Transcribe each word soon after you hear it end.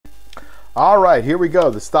All right, here we go.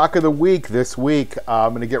 The stock of the week this week.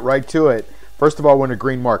 I'm going to get right to it. First of all, we're in a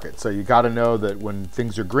green market, so you got to know that when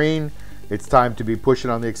things are green, it's time to be pushing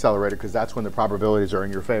on the accelerator because that's when the probabilities are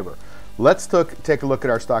in your favor. Let's take a look at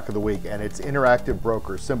our stock of the week, and it's Interactive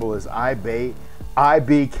Brokers. Symbol is IBKR.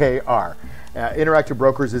 Interactive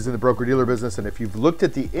Brokers is in the broker-dealer business, and if you've looked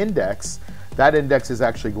at the index, that index is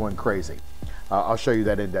actually going crazy. I'll show you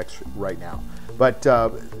that index right now. But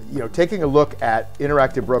taking a look at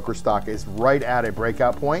Interactive Broker stock is right at a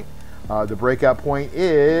breakout point. The breakout point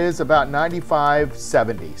is about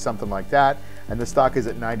 95.70, something like that, and the stock is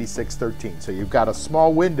at 96.13. So you've got a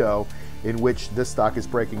small window in which this stock is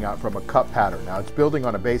breaking out from a cup pattern. Now it's building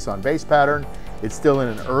on a base-on-base pattern. It's still in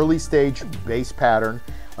an early stage base pattern.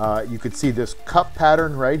 You could see this cup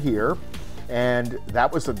pattern right here, and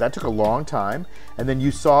that took a long time. And then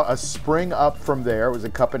you saw a spring up from there. It was a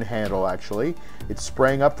cup and handle, actually. It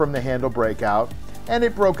sprang up from the handle breakout, and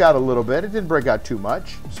it broke out a little bit. It didn't break out too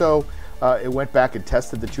much. So it went back and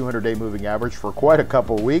tested the 200-day moving average for quite a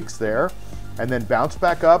couple weeks there, and then bounced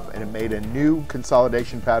back up, and it made a new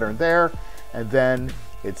consolidation pattern there, and then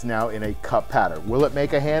it's now in a cup pattern. Will it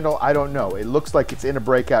make a handle? I don't know. It looks like it's in a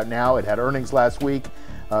breakout now. It had earnings last week,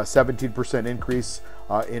 17% increase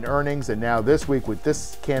in earnings, and now this week with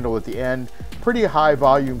this candle at the end, pretty high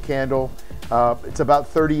volume candle. It's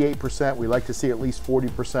about 38%. We like to see at least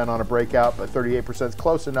 40% on a breakout, but 38% is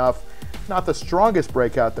close enough. Not the strongest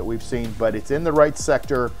breakout that we've seen, but it's in the right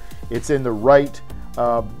sector. It's in the right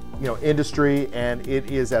industry, and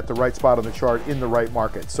it is at the right spot on the chart in the right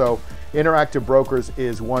market. So Interactive Brokers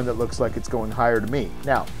is one that looks like it's going higher to me.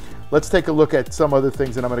 Now, let's take a look at some other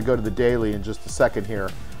things, and I'm going to go to the daily in just a second here.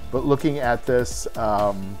 But looking at this,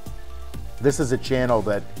 this is a channel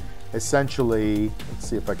that essentially, let's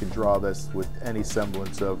see if I can draw this with any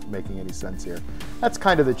semblance of making any sense here. That's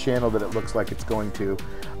kind of the channel that it looks like it's going to.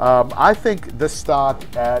 I think this stock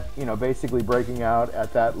at, basically breaking out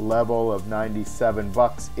at that level of 97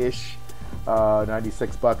 bucks-ish,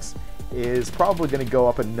 96 bucks, is probably going to go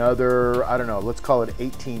up another, I don't know, let's call it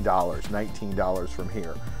 $18, $19 from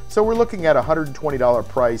here. So we're looking at a $120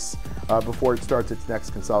 price before it starts its next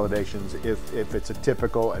consolidations if it's a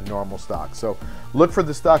typical and normal stock. So look for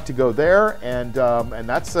the stock to go there, and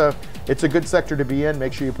it's a good sector to be in.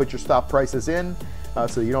 Make sure you put your stop prices in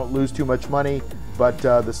so you don't lose too much money. But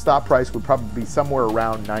the stop price would probably be somewhere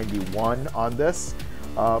around 91 on this.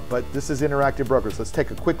 But this is Interactive Brokers. Let's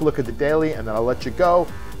take a quick look at the daily, and then I'll let you go.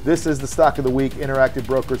 This is the stock of the week, Interactive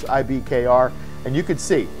Brokers, IBKR, and you can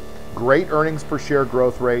see great earnings per share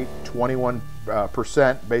growth rate,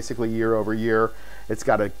 21% basically year over year. It's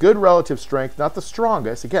got a good relative strength, not the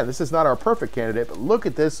strongest. Again, this is not our perfect candidate, but look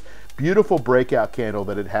at this beautiful breakout candle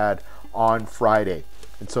that it had on Friday.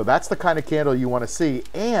 And so that's the kind of candle you want to see.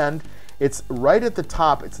 And it's right at the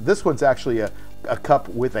top. This one's actually a cup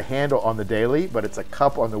with a handle on the daily, but it's a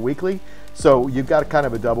cup on the weekly. So you've got kind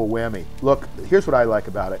of a double whammy. Look, here's what I like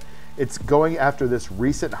about it. It's going after this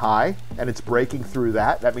recent high, and it's breaking through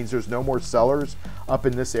that. That means there's no more sellers up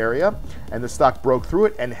in this area, and the stock broke through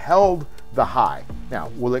it and held the high. Now,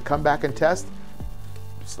 will it come back and test?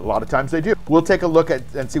 A lot of times they do. We'll take a look at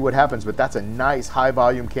and see what happens, but that's a nice high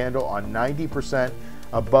volume candle on 90%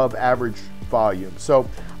 above average volume. So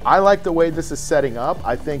I like the way this is setting up.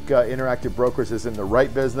 I think Interactive Brokers is in the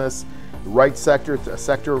right business, the right sector. A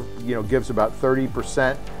sector gives about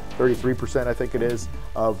 30%. 33% I think it is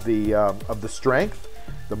of the strength.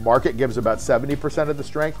 The market gives about 70% of the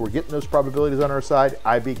strength. We're getting those probabilities on our side.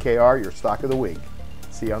 IBKR, your stock of the week.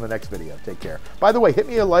 See you on the next video. Take care. By the way, hit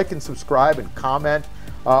me a like and subscribe and comment,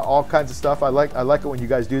 all kinds of stuff. I like it when you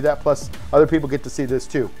guys do that. Plus, other people get to see this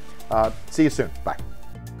too. See you soon. Bye.